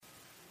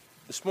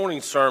This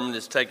morning's sermon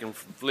is taken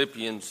from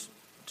Philippians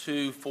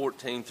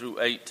 2:14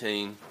 through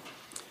 18.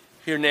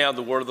 Hear now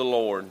the word of the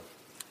Lord.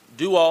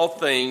 Do all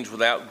things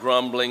without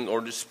grumbling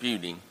or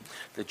disputing,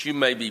 that you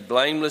may be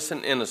blameless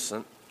and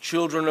innocent,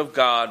 children of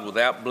God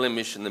without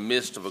blemish in the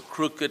midst of a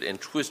crooked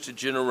and twisted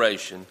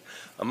generation,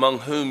 among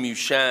whom you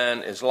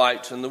shine as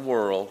lights in the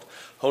world,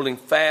 holding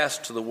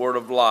fast to the word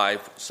of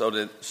life, so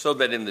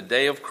that in the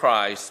day of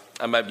Christ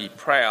I may be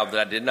proud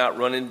that I did not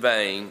run in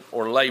vain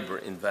or labor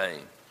in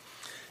vain.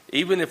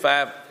 Even if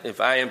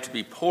I am to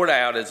be poured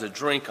out as a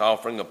drink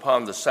offering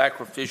upon the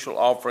sacrificial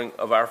offering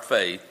of our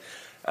faith,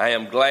 I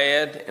am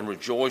glad and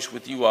rejoice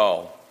with you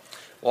all.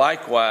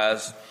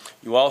 Likewise,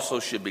 you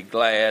also should be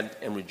glad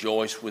and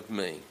rejoice with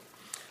me.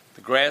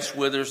 The grass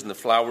withers and the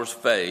flowers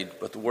fade,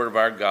 but the word of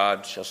our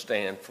God shall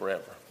stand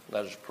forever.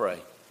 Let us pray.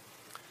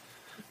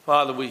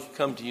 Father, we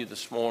come to you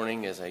this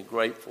morning as a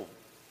grateful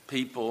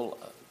people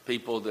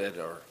that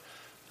are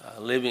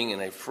living in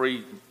a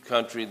free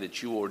country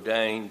that you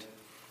ordained.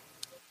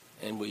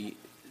 And we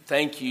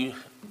thank you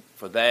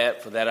for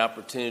that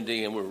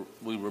opportunity, and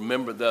we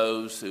remember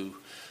those who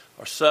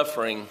are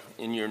suffering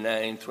in your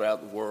name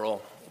throughout the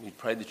world. We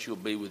pray that you'll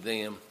be with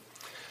them.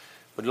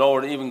 But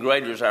Lord, even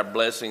greater is our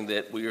blessing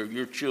that we are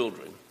your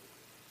children,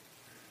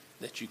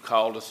 that you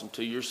called us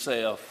unto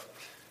yourself,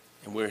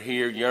 and we're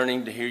here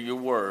yearning to hear your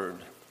word.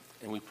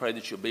 And we pray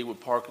that you'll be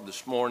with Parker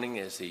this morning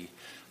as he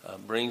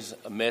brings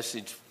a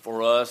message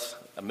for us,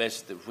 a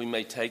message that we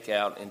may take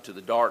out into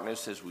the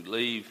darkness as we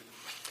leave.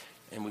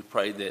 And we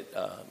pray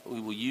that we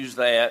will use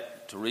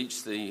that to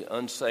reach the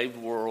unsaved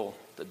world,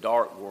 the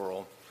dark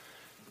world,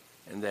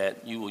 and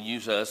that you will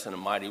use us in a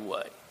mighty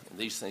way. And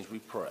these things we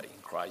pray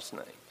in Christ's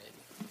name.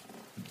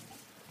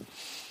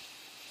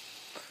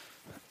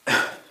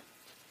 Amen.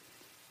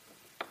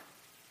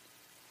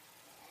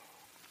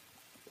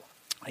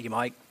 Thank you,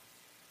 Mike.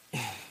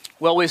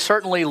 Well, we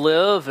certainly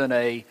live in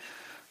a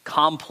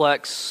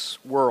complex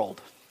world.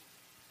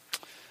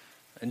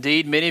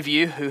 Indeed, many of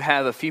you who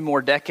have a few more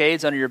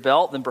decades under your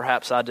belt than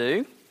perhaps I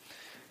do,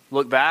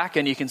 look back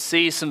and you can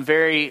see some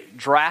very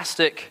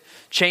drastic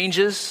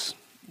changes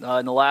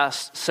in the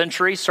last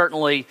century.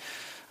 Certainly,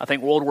 I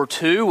think World War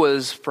II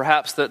was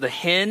perhaps the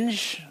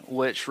hinge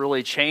which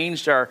really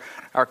changed our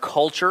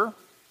culture.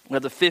 We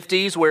had the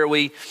 50s where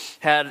we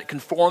had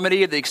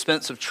conformity at the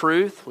expense of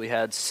truth. We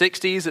had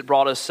 60s that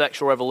brought us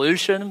sexual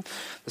revolution.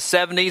 The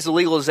 70s, the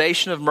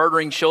legalization of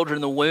murdering children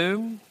in the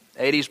womb.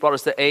 80s brought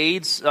us the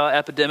AIDS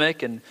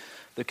epidemic and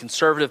the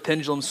conservative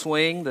pendulum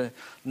swing. The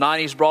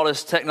 90s brought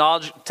us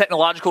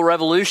technological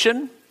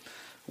revolution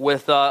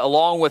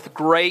along with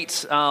great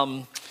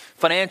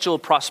financial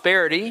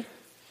prosperity.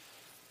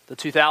 The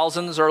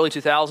 2000s, early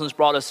 2000s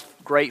brought us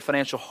great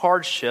financial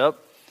hardship,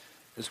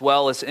 as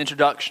well as the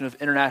introduction of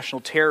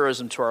international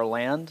terrorism to our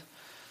land.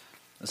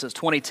 And since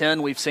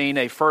 2010, we've seen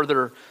a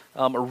further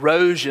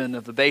erosion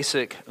of the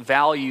basic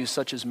values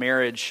such as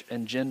marriage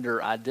and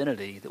gender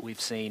identity that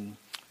we've seen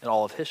in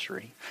all of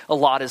history. A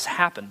lot has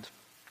happened.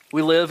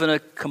 We live in a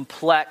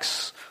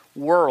complex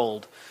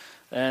world,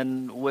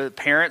 and with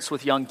parents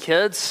with young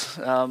kids,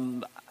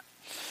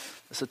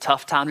 it's a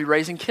tough time to be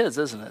raising kids,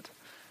 isn't it?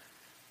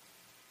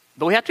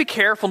 But we have to be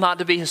careful not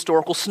to be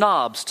historical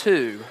snobs,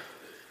 too,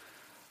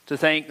 to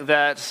think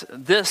that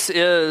this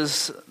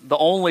is the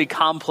only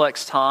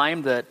complex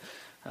time that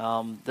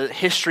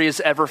history has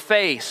ever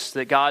faced,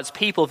 that God's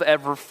people have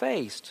ever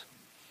faced.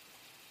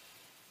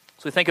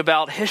 So we think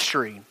about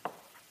history.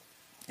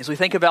 As we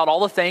think about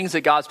all the things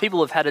that God's people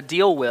have had to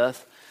deal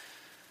with,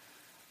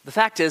 the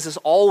fact is, it's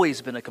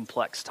always been a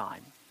complex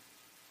time.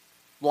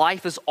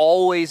 Life has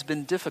always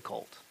been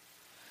difficult.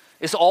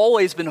 It's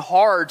always been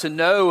hard to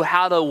know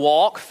how to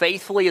walk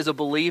faithfully as a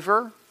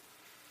believer.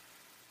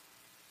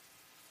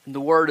 And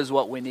the Word is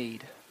what we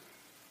need.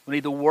 We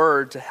need the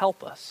Word to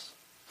help us.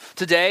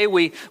 Today,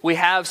 we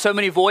have so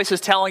many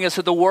voices telling us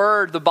that the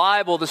Word, the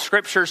Bible, the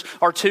Scriptures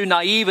are too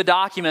naive a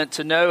document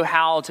to know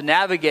how to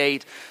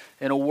navigate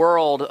in a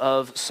world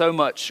of so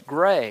much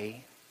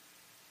gray.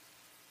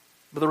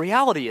 But the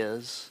reality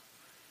is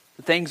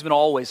that things have been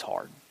always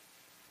hard.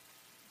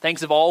 Things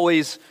have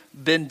always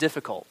been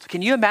difficult.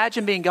 Can you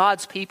imagine being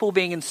God's people,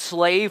 being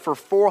enslaved for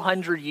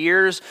 400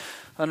 years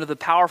under the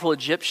powerful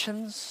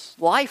Egyptians?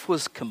 Life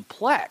was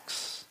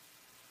complex.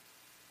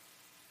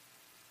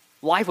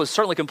 Life was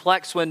certainly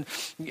complex when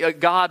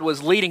God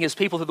was leading his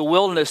people through the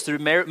wilderness through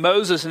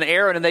Moses and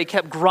Aaron, and they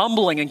kept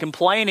grumbling and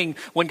complaining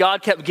when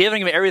God kept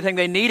giving them everything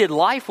they needed.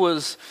 Life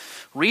was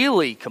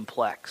really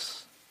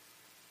complex.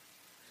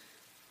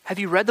 Have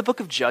you read the book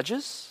of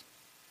Judges?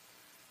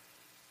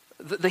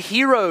 The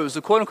heroes,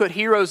 the quote-unquote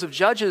heroes of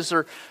Judges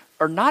are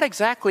not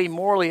exactly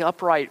morally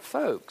upright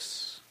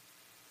folks.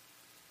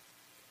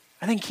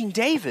 I think King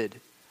David,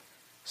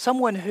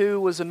 someone who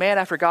was a man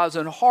after God's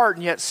own heart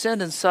and yet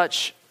sinned in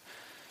such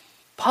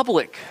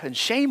public and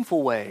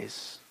shameful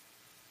ways.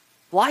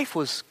 Life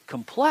was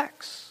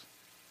complex.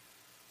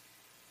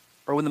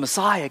 Or when the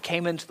Messiah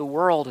came into the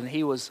world and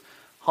he was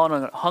hung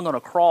on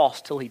a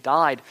cross till he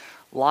died,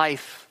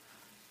 life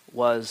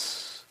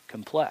was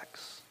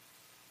complex.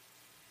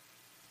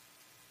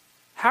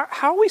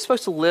 How are we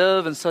supposed to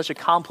live in such a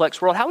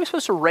complex world? How are we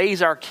supposed to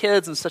raise our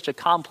kids in such a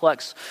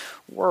complex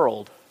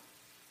world?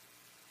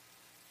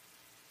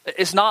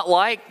 It's not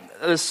like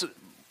this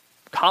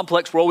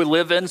complex world we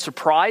live in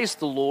surprised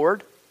the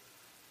Lord.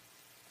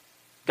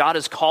 God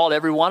has called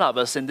every one of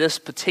us in this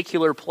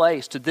particular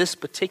place to this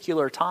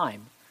particular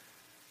time.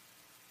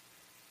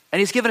 And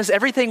he's given us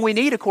everything we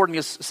need according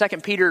to 2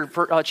 Peter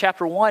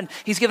chapter 1.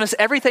 He's given us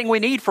everything we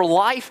need for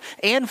life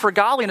and for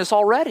godliness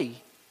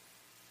already.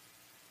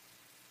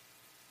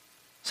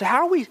 So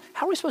how are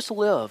we supposed to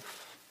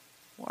live?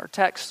 Well, our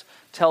text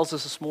tells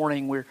us this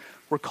morning we're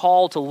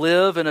called to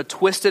live in a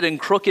twisted and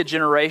crooked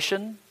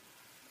generation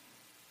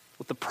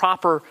with the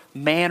proper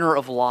manner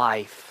of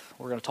life.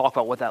 We're going to talk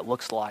about what that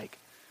looks like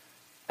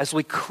as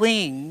we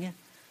cling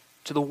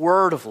to the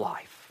word of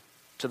life,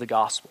 to the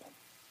gospel.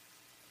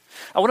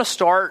 I want to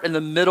start in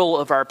the middle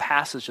of our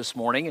passage this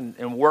morning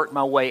and work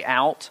my way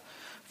out.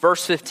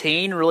 Verse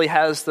 15 really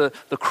has the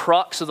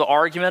crux of the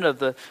argument of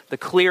the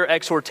clear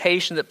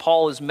exhortation that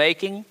Paul is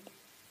making.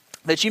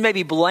 That you may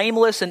be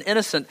blameless and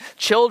innocent,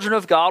 children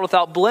of God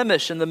without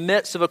blemish in the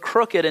midst of a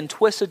crooked and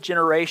twisted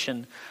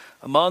generation,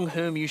 among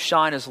whom you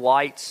shine as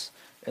lights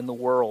in the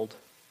world.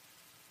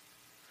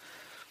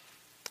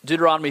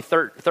 Deuteronomy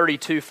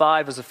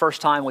 32:5 is the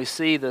first time we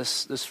see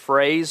this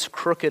phrase,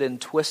 crooked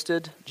and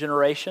twisted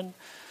generation.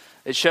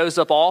 It shows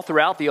up all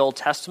throughout the Old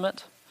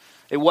Testament.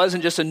 It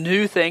wasn't just a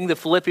new thing the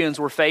Philippians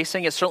were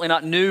facing. It's certainly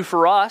not new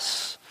for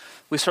us.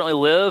 We certainly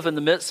live in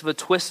the midst of a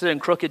twisted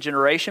and crooked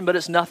generation, but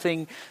it's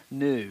nothing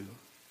new.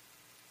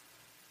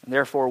 And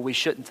therefore, we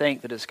shouldn't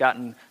think that it's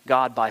gotten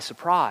God by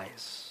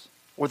surprise,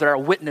 or that our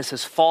witness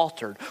has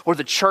faltered, or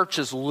the church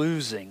is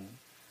losing.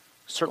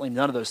 Certainly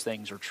none of those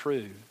things are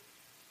true.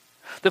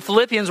 The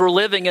Philippians were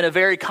living in a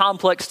very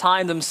complex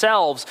time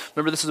themselves.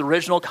 Remember, this is the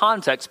original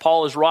context.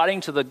 Paul is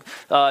writing to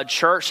the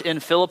church in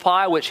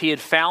Philippi, which he had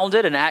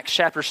founded in Acts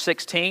chapter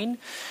 16.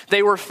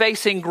 They were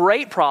facing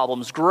great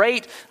problems,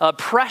 great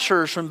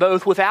pressures from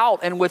both without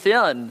and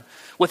within.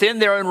 Within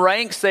their own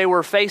ranks, they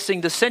were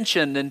facing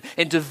dissension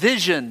and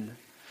division.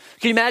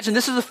 Can you imagine?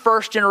 This is the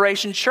first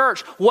generation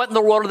church. What in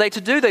the world are they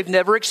to do? They've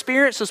never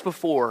experienced this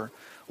before.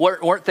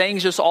 Weren't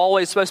things just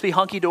always supposed to be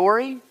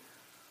hunky-dory?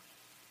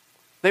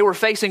 They were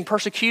facing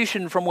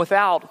persecution from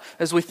without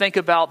as we think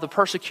about the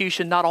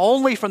persecution not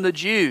only from the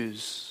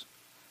Jews,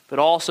 but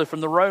also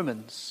from the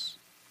Romans.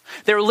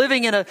 They were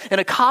living in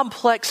a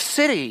complex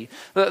city.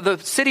 The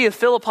city of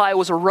Philippi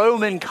was a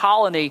Roman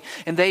colony,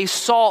 and they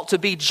sought to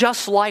be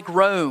just like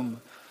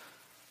Rome.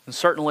 And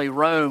certainly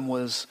Rome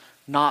was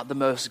not the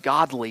most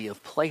godly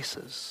of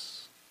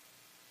places.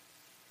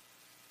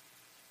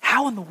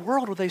 How in the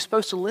world were they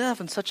supposed to live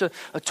in such a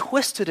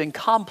twisted and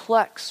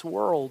complex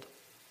world?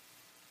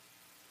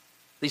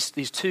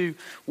 These two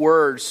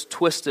words,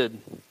 twisted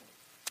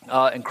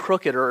and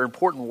crooked, are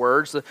important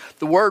words.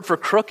 The word for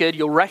crooked,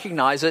 you'll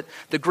recognize it.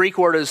 The Greek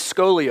word is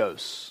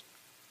scolios,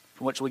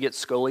 from which we get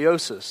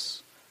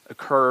scoliosis, a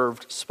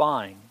curved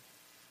spine.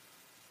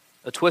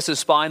 A twisted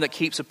spine that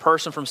keeps a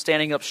person from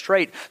standing up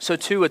straight. So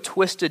too, a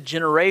twisted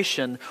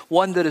generation,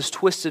 one that is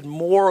twisted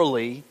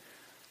morally,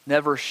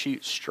 never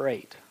shoots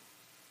straight.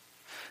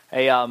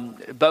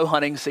 Bow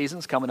hunting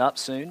season's coming up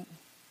soon.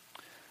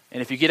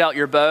 And if you get out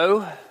your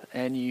bow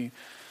and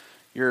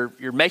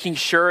you're making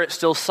sure it's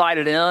still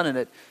sighted in and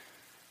it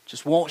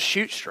just won't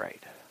shoot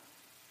straight.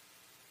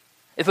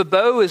 If a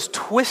bow is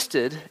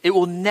twisted, it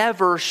will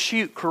never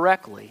shoot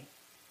correctly.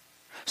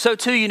 So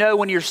too,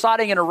 when you're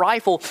sighting in a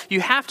rifle, you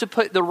have to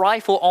put the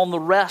rifle on the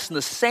rest in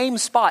the same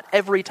spot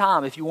every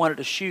time if you want it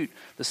to shoot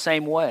the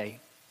same way.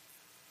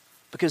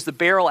 Because the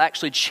barrel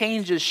actually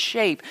changes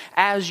shape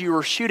as you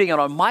are shooting on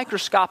a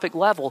microscopic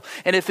level.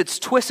 And if it's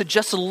twisted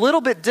just a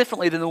little bit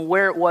differently than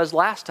where it was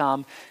last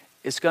time,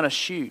 it's going to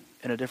shoot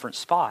in a different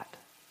spot.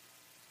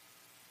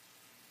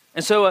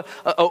 And so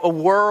a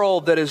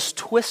world that is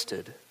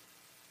twisted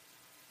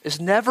is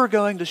never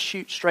going to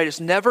shoot straight.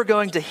 It's never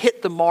going to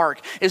hit the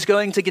mark. It's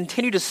going to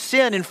continue to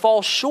sin and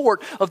fall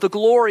short of the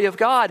glory of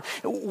God.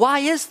 Why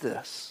is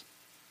this?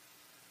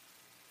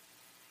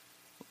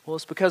 Well,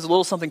 it's because of a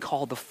little something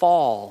called the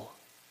fall.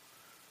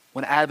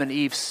 When Adam and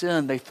Eve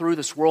sinned, they threw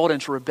this world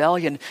into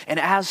rebellion. And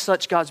as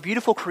such, God's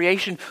beautiful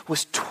creation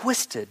was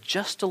twisted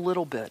just a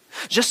little bit.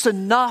 Just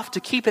enough to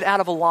keep it out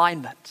of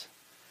alignment.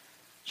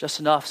 Just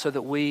enough so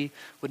that we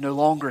would no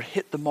longer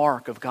hit the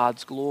mark of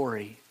God's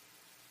glory.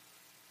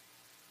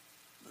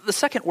 The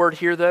second word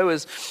here, though,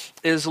 is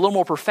a little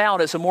more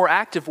profound. It's a more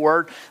active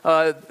word.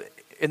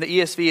 In the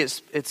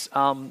ESV, it's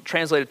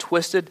translated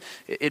twisted.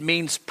 It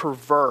means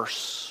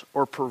perverse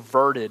or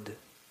perverted.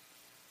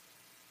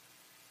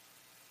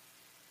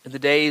 In the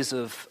days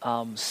of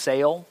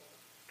sail,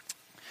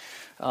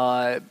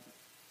 the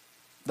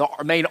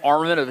main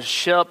armament of a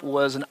ship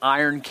was an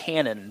iron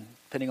cannon.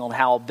 Depending on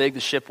how big the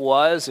ship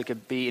was, it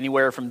could be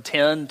anywhere from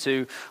 10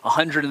 to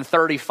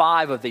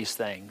 135 of these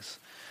things.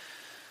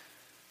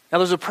 Now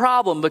there's a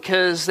problem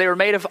because they were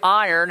made of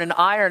iron, and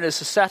iron is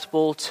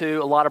susceptible to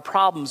a lot of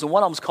problems. And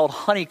one of them is called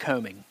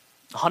honeycombing.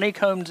 A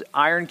honeycombed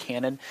iron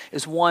cannon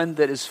is one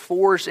that is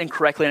forged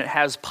incorrectly and it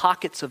has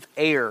pockets of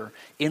air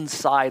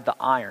inside the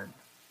iron.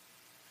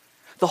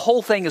 The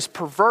whole thing is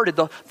perverted.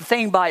 The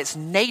thing by its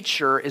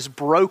nature is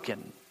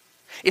broken.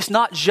 It's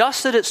not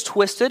just that it's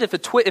twisted.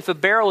 If a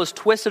barrel is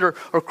twisted or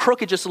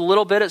crooked just a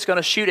little bit, it's going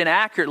to shoot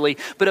inaccurately.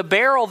 But a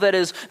barrel that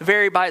is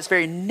by its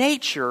very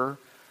nature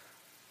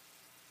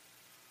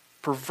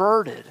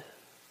perverted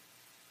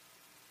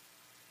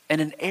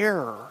and an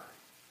error,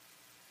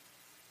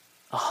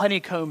 a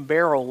honeycomb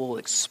barrel will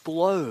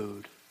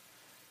explode,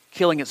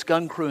 killing its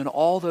gun crew and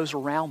all those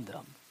around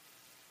them.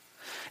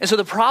 And so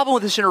the problem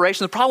with this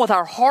generation, the problem with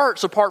our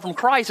hearts apart from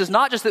Christ is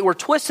not just that we're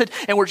twisted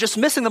and we're just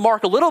missing the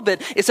mark a little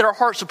bit, it's that our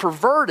hearts are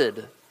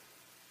perverted.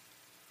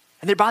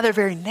 And that by their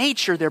very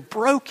nature, they're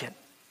broken.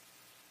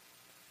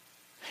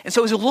 And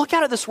so as we look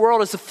out at this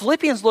world, as the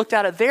Philippians looked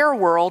out at their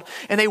world,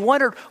 and they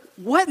wondered,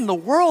 what in the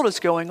world is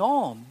going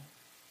on?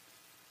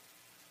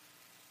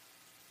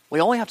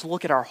 We only have to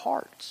look at our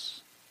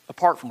hearts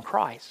apart from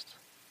Christ.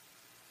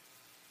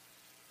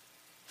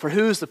 For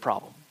who's the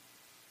problem?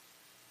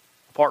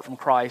 Apart from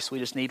Christ, we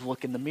just need to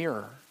look in the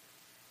mirror.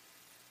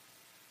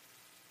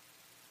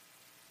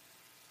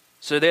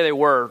 So there they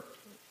were,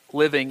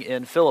 living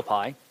in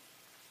Philippi,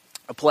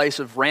 a place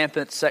of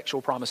rampant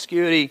sexual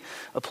promiscuity,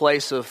 a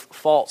place of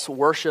false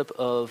worship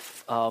of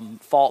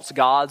false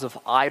gods, of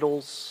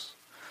idols,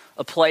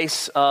 a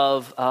place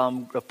of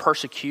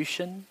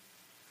persecution.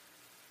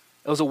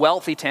 It was a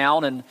wealthy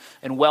town,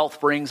 and wealth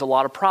brings a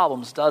lot of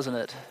problems, doesn't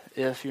it,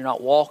 if you're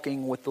not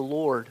walking with the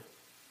Lord.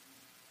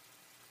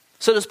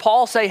 So does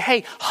Paul say,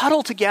 hey,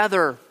 huddle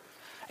together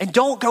and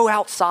don't go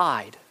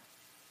outside?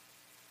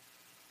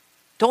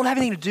 Don't have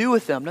anything to do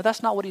with them. No,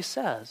 that's not what he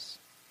says.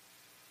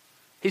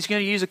 He's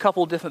going to use a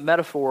couple of different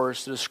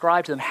metaphors to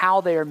describe to them how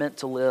they are meant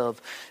to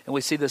live. And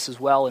we see this as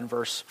well in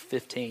verse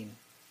 15.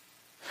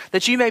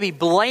 That you may be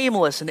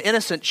blameless and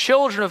innocent,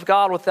 children of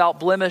God without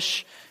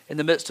blemish, in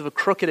the midst of a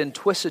crooked and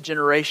twisted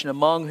generation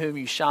among whom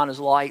you shine as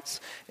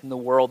lights in the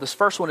world. This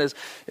first one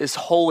is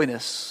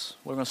holiness.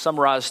 We're going to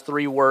summarize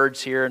 3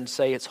 words here and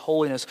say it's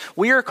holiness.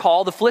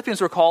 The Philippians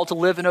were called to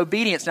live in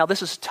obedience. Now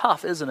this is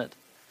tough, isn't it?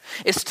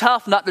 It's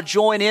tough not to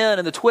join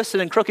in the twisted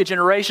and crooked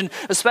generation,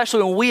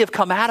 especially when we have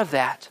come out of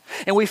that.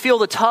 And we feel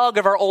the tug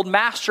of our old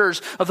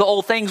masters, of the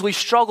old things we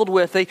struggled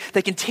with.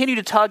 They continue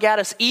to tug at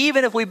us,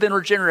 even if we've been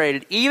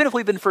regenerated, even if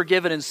we've been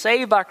forgiven and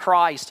saved by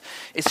Christ.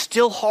 It's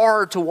still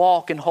hard to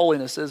walk in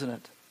holiness, isn't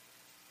it?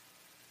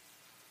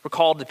 We're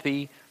called to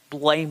be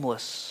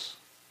blameless.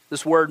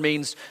 This word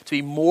means to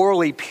be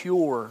morally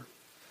pure.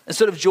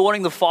 Instead of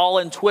joining the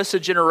fallen,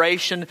 twisted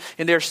generation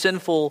in their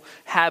sinful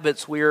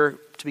habits, we're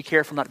to be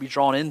careful not to be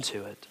drawn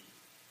into it.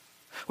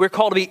 We're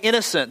called to be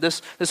innocent.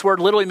 This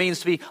word literally means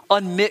to be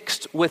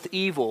unmixed with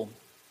evil.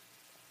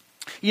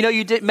 You know,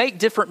 you make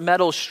different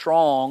metals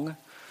strong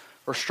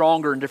or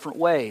stronger in different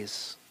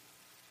ways.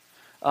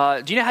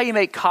 Do you know how you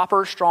make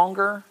copper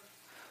stronger?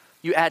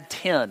 You add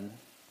tin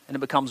and it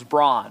becomes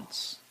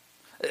bronze.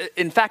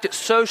 In fact, it's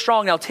so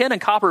strong. Now, tin and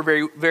copper are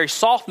very, very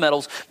soft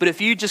metals, but if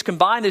you just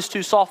combine these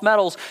 2 soft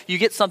metals, you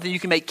get something you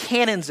can make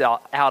cannons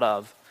out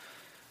of,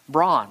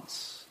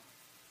 bronze.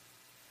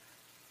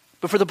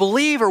 But for the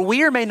believer,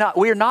 we are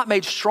not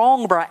made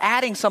strong by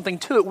adding something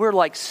to it. We're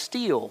like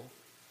steel.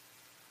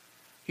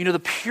 You know, the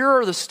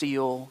purer the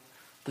steel,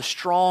 the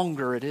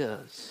stronger it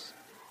is.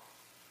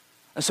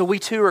 And so we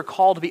too are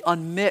called to be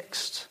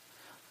unmixed.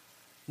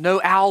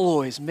 No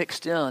alloys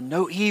mixed in,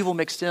 no evil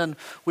mixed in.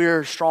 We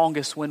are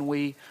strongest when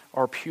we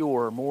are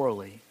pure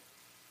morally.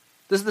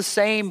 This is the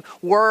same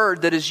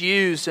word that is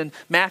used in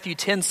Matthew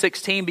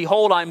 10:16.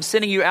 Behold, I am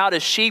sending you out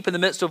as sheep in the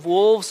midst of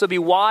wolves, so be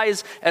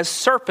wise as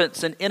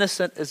serpents and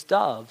innocent as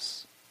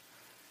doves.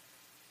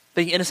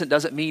 Being innocent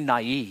doesn't mean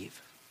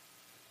naive.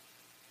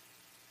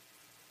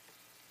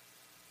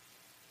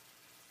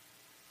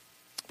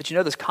 But you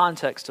know this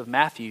context of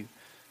Matthew,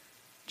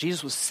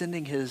 Jesus was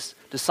sending his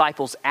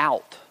disciples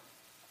out.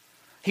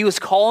 He was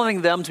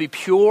calling them to be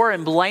pure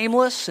and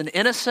blameless and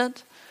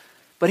innocent,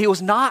 but he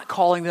was not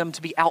calling them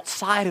to be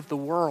outside of the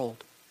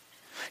world.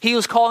 He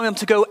was calling them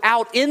to go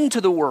out into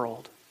the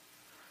world,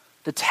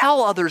 to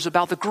tell others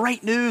about the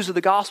great news of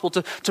the gospel,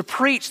 to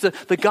preach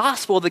the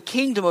gospel of the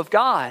kingdom of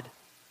God.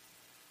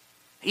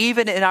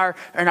 Even in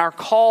our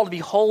call to be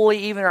holy,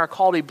 even in our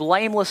call to be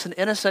blameless and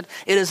innocent,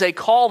 it is a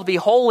call to be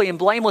holy and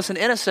blameless and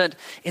innocent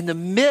in the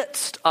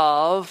midst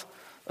of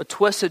a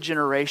twisted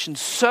generation,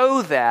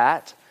 so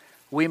that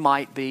we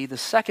might be, the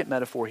second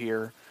metaphor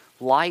here,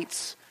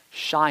 lights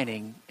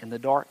shining in the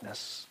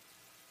darkness.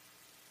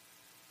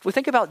 If we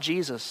think about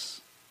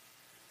Jesus,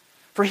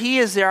 for he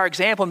is our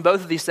example in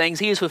both of these things.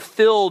 He has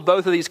fulfilled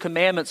both of these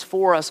commandments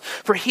for us.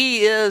 For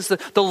he is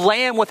the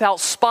lamb without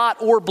spot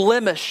or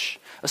blemish,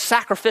 a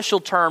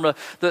sacrificial term.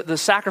 The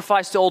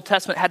sacrifice to the Old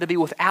Testament had to be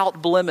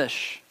without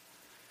blemish.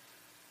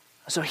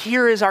 So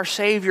here is our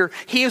Savior.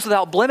 He is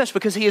without blemish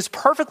because he is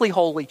perfectly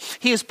holy.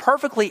 He is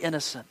perfectly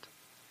innocent.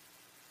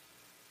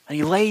 And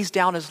he lays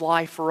down his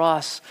life for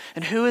us.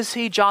 And who is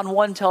he? John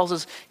 1 tells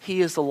us he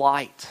is the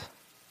light.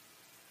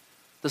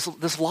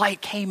 This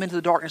light came into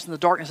the darkness, and the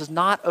darkness has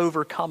not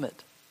overcome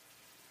it.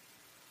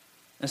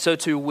 And so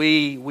too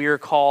we are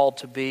called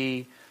to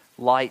be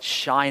light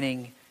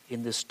shining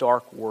in this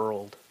dark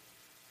world.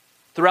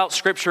 Throughout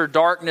Scripture,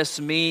 darkness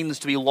means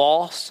to be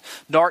lost.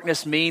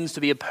 Darkness means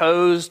to be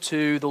opposed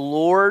to the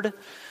Lord.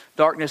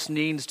 Darkness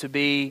means to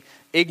be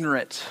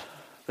ignorant,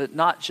 but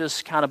not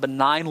just kind of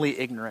benignly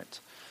ignorant,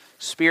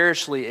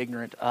 spiritually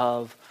ignorant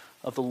of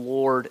the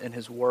Lord and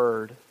His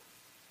Word.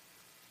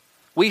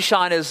 We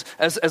shine as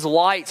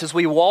lights as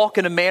we walk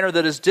in a manner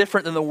that is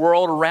different than the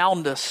world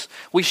around us.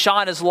 We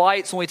shine as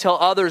lights when we tell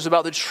others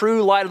about the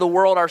true light of the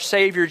world, our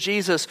Savior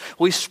Jesus.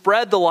 We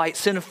spread the light,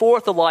 send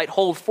forth the light,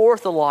 hold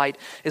forth the light,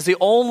 is the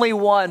only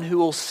one who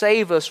will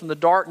save us from the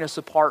darkness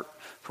apart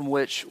from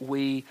which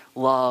we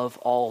love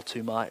all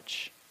too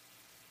much.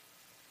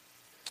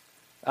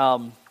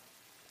 When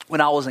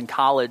I was in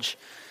college,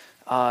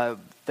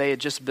 they had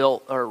just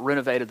built or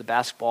renovated the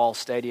basketball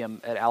stadium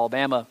at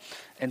Alabama.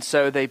 And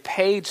so they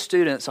paid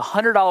students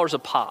 $100 a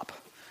pop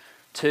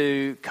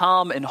to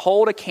come and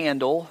hold a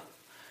candle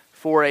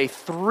for a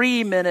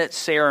 3-minute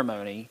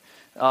ceremony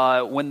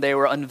when they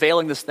were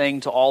unveiling this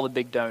thing to all the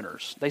big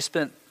donors. They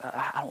spent,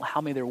 I don't know how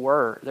many there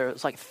were. There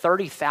was like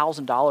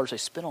 $30,000 they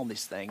spent on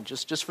these things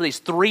just for these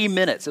 3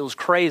 minutes. It was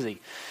crazy.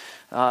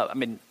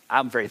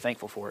 I'm very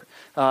thankful for it.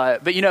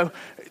 But you know,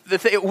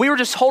 we were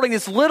just holding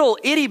these little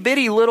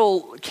itty-bitty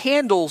little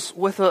candles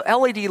with a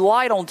LED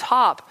light on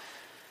top.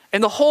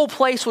 And the whole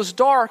place was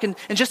dark, and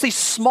just these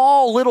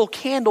small little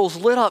candles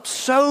lit up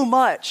so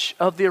much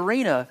of the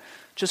arena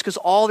just because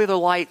all the other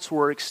lights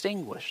were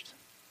extinguished.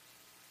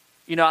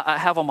 You know, I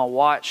have on my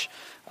watch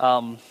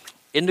Indiglo.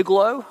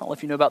 I don't know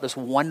if you know about this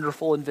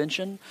wonderful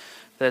invention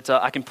that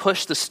I can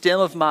push the stem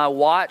of my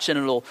watch and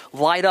it'll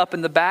light up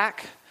in the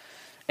back.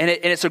 And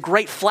it's a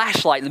great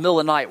flashlight in the middle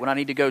of the night when I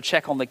need to go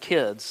check on the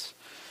kids.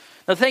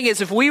 The thing is,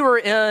 if we were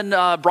in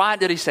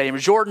Bryant-Denny Stadium,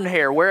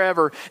 Jordan-Hare,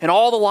 wherever, and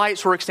all the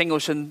lights were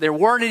extinguished and there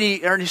weren't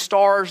any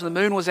stars and the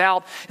moon was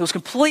out, it was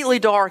completely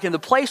dark and the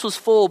place was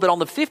full, but on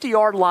the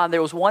 50-yard line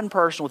there was one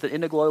person with an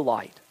Indiglo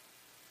light.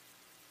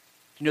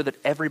 You know that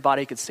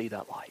everybody could see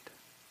that light.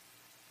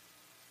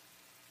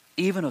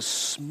 Even a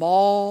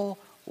small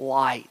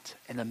light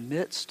in the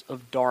midst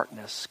of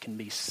darkness can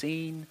be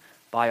seen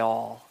by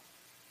all.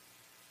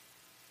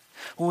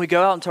 When we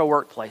go out into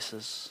our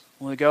workplaces,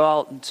 when we go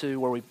out into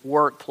where we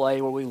work,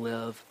 play, where we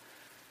live,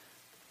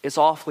 it's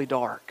awfully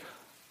dark.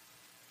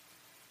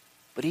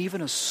 But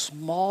even a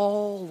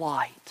small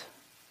light,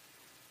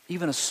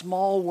 even a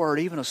small word,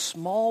 even a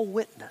small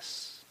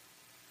witness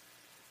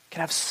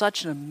can have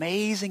such an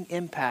amazing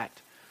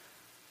impact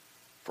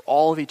for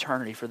all of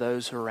eternity for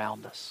those who are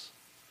around us.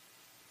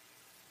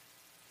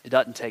 It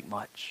doesn't take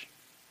much.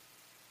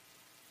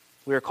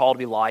 We are called to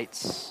be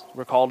lights.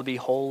 We're called to be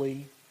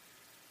holy.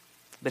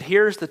 But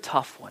here's the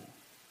tough one.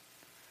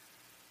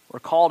 We're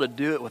called to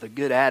do it with a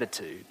good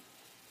attitude.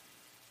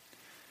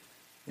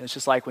 You know, it's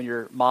just like when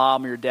your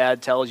mom or your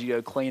dad tells you to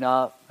go clean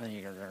up, and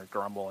you're going to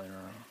grumble. You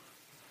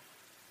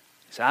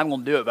say, I'm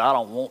going to do it, but I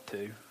don't want to.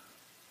 You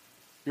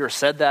ever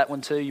said that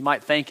one too? You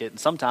might think it, and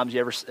sometimes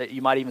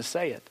you might even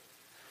say it.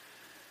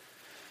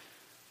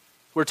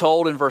 We're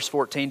told in verse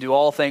 14, do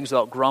all things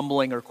without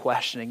grumbling or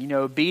questioning. You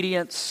know,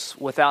 obedience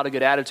without a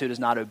good attitude is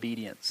not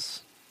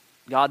obedience.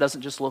 God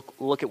doesn't just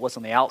look at what's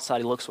on the outside.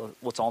 He looks at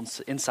what's on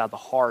inside the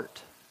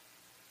heart.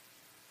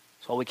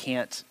 So we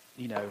can't,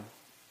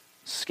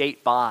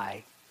 skate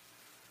by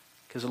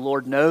because the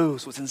Lord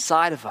knows what's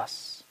inside of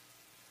us.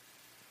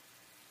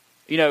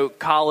 You know,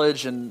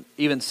 college and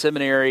even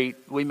seminary,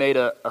 we made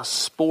a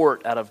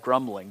sport out of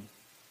grumbling.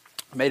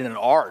 We made it an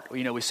art.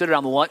 You know, we sit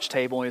around the lunch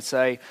table and we'd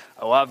say,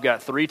 oh, I've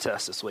got 3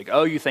 tests this week.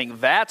 Oh, you think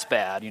that's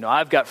bad?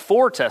 I've got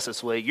 4 tests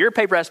this week. Your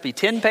paper has to be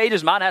 10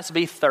 pages. Mine has to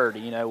be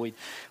 30.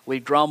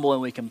 We'd grumble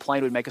and we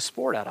complain. We'd make a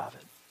sport out of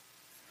it.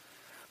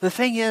 The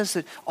thing is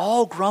that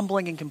all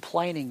grumbling and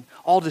complaining,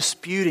 all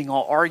disputing,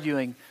 all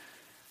arguing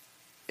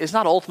is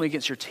not ultimately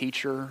against your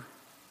teacher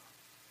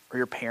or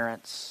your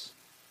parents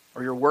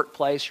or your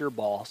workplace, your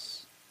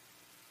boss.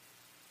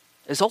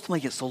 It's ultimately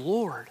against the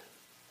Lord.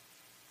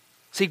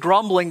 See,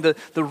 grumbling,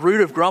 the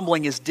root of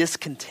grumbling is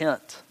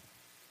discontent.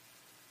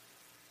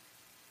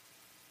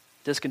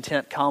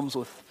 Discontent comes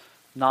with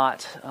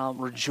not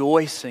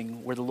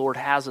rejoicing where the Lord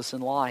has us in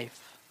life.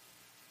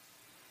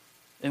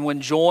 And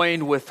when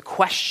joined with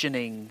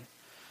questioning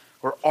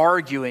or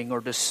arguing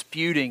or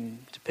disputing,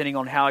 depending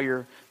on how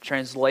your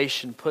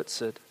translation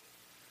puts it,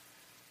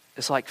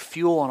 it's like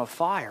fuel on a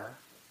fire.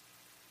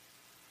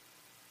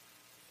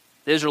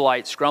 The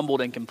Israelites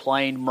grumbled and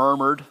complained,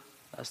 murmured.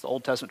 That's the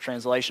Old Testament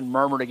translation,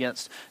 murmured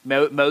against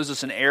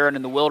Moses and Aaron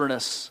in the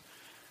wilderness.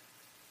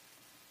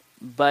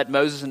 But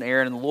Moses and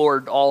Aaron and the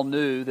Lord all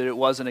knew that it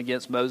wasn't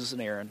against Moses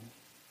and Aaron.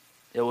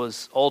 It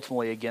was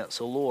ultimately against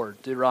the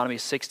Lord. Deuteronomy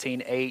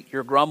 16:8,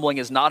 your grumbling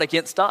is not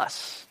against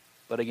us,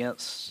 but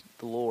against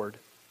the Lord.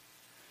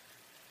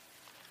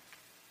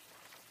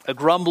 A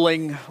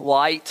grumbling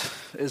light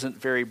isn't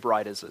very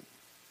bright, is it?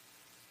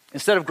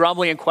 Instead of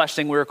grumbling and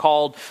questioning, we are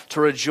called to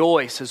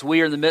rejoice as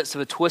we are in the midst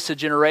of a twisted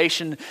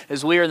generation,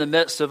 as we are in the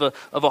midst of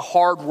a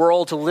hard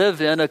world to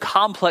live in, a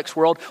complex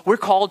world. We're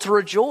called to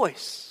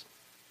rejoice.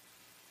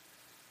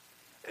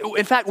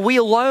 In fact, we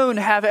alone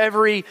have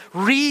every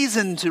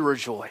reason to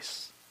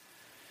rejoice.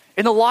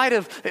 In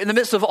the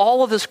midst of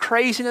all of this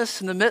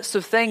craziness, in the midst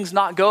of things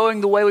not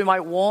going the way we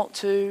might want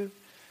to,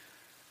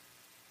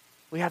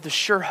 we have the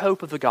sure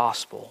hope of the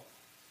gospel.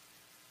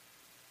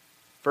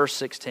 Verse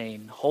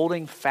 16,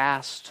 holding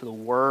fast to the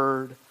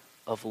word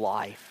of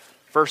life.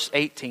 Verse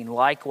 18,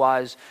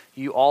 likewise,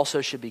 you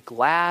also should be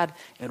glad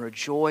and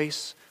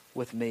rejoice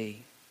with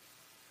me.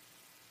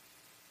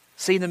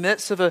 See, in the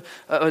midst of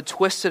a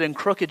twisted and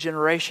crooked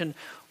generation,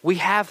 we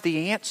have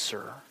the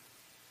answer.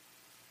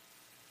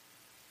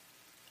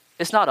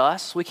 It's not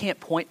us. We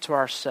can't point to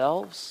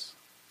ourselves.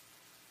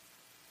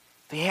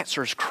 The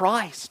answer is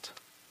Christ,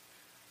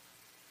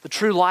 the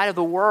true light of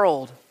the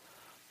world,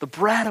 the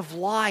bread of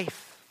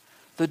life,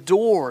 the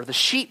door, the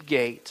sheep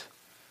gate,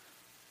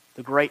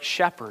 the great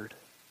shepherd,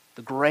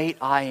 the great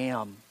I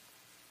am.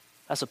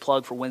 That's a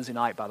plug for Wednesday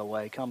night, by the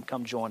way.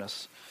 Come join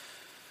us.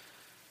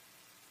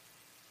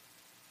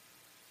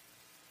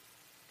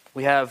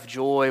 We have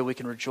joy, we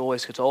can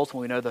rejoice because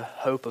ultimately we know the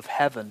hope of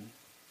heaven.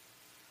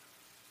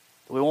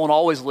 We won't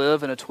always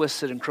live in a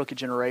twisted and crooked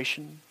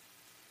generation.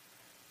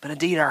 But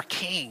indeed our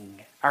King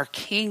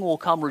will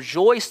come.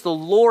 Rejoice, the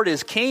Lord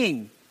is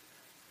King.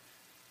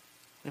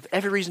 We have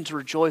every reason to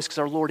rejoice because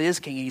our Lord is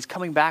King and He's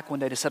coming back one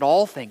day to set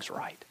all things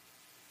right.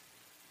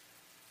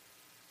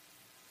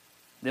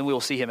 Then we will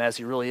see Him as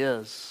He really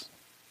is.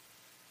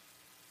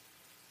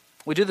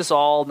 We do this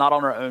all not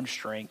on our own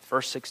strength.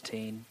 Verse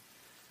 16.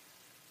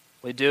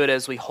 We do it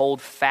as we hold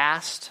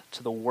fast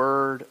to the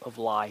word of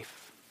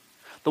life.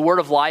 The word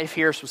of life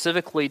here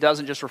specifically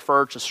doesn't just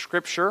refer to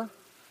Scripture.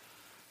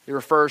 It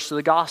refers to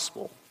the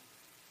gospel.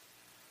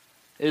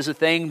 It is a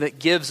thing that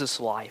gives us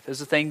life. It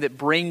is a thing that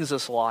brings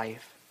us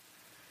life.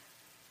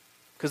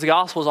 Because the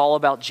gospel is all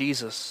about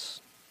Jesus.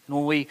 And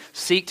when we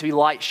seek to be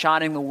light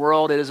shining in the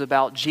world, it is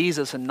about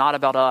Jesus and not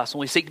about us.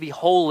 When we seek to be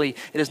holy,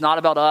 it is not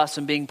about us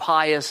and being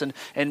pious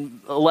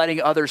and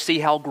letting others see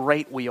how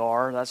great we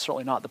are. That's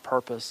certainly not the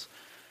purpose.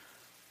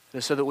 It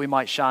is so that we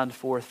might shine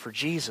forth for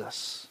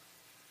Jesus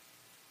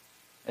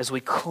as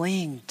we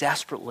cling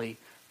desperately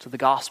to the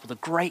gospel, the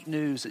great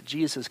news that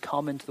Jesus has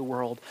come into the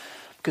world.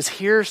 Because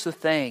here's the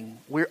thing,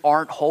 we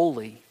aren't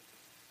holy.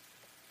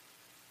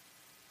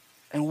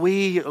 And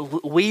we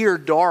are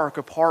dark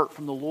apart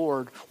from the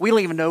Lord. We don't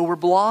even know we're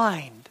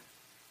blind.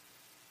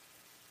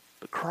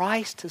 But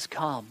Christ has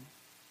come.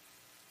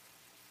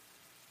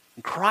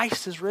 And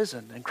Christ has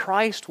risen. And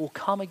Christ will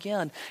come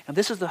again. And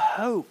this is the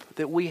hope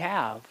that we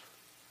have.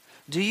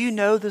 Do you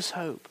know this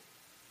hope?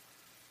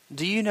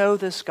 Do you know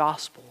this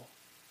gospel?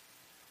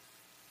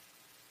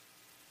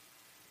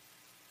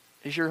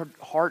 Is your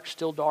heart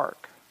still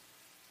dark?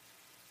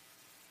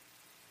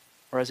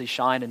 Or has He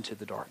shined into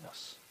the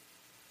darkness?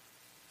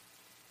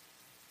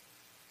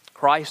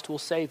 Christ will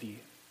save you.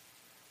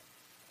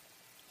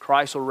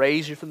 Christ will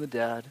raise you from the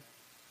dead.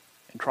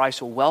 And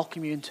Christ will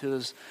welcome you into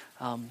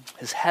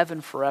His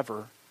heaven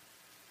forever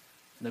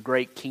in the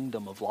great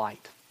kingdom of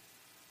light.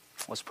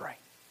 Let's pray.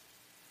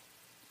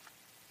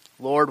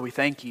 Lord, we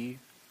thank You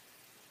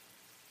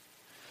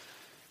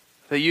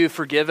that You have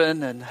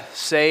forgiven and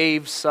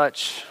saved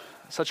such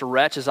a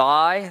wretch as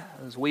I,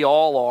 as we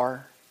all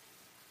are.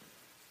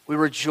 We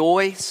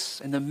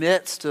rejoice in the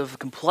midst of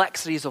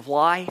complexities of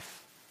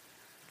life.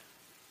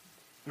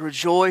 We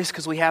rejoice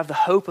because we have the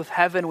hope of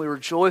heaven. We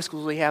rejoice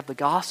because we have the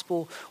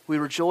gospel. We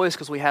rejoice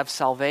because we have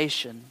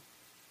salvation.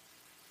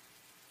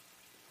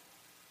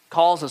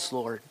 Calls us,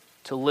 Lord,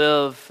 to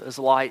live as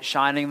light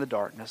shining in the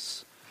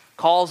darkness.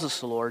 Calls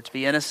us, Lord, to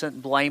be innocent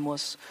and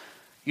blameless.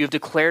 You have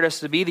declared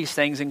us to be these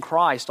things in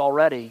Christ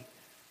already.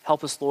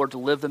 Help us, Lord, to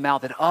live them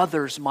out that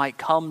others might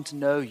come to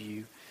know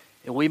You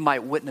and we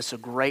might witness a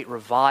great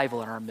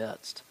revival in our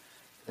midst.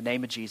 In the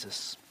name of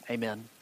Jesus, amen.